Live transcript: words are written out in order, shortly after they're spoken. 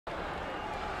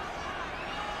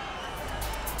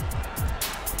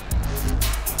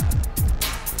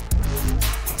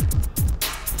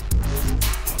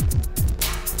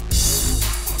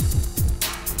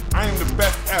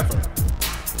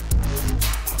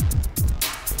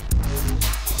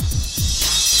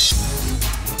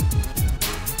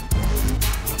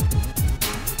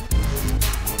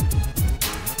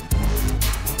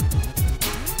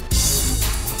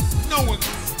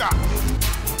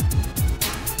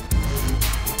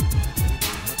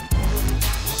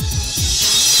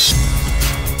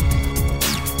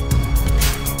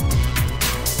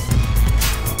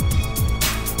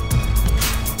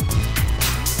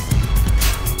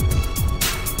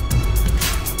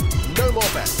no more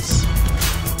bets.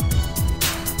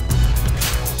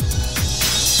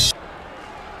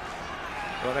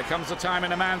 Well, there comes a time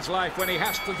in a man's life when he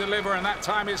has to deliver, and that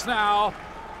time is now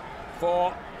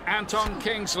for Anton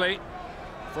Kingsley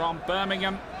from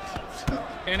Birmingham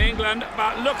in England.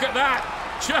 But look at that,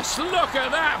 just look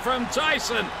at that from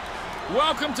Tyson.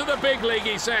 Welcome to the big league,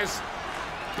 he says.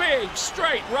 Big,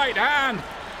 straight right hand.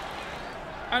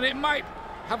 And it might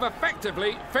have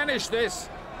effectively finished this.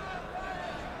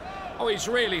 Oh, he's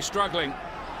really struggling.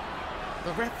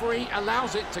 The referee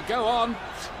allows it to go on.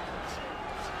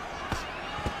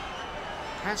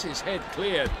 Has his head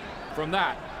cleared from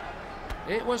that.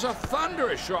 It was a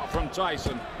thunderous shot from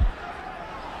Tyson.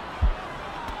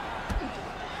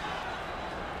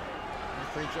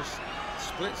 Referee just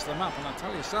splits them up, and I'll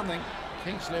tell you something,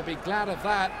 Kingsley will be glad of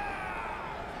that.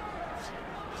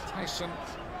 Tyson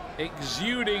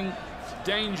exuding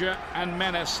danger and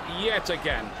menace yet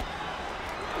again.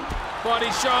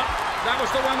 Body shot, that was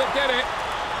the one that did it.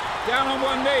 Down on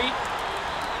one knee.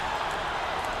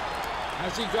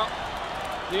 Has he got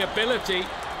the ability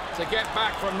to get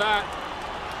back from that?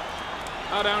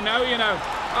 I don't know, you know.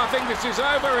 I think this is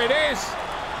over. It is.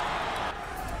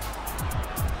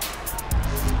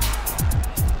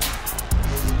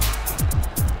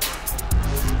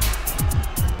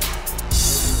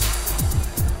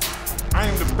 I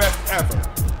am the best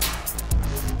ever.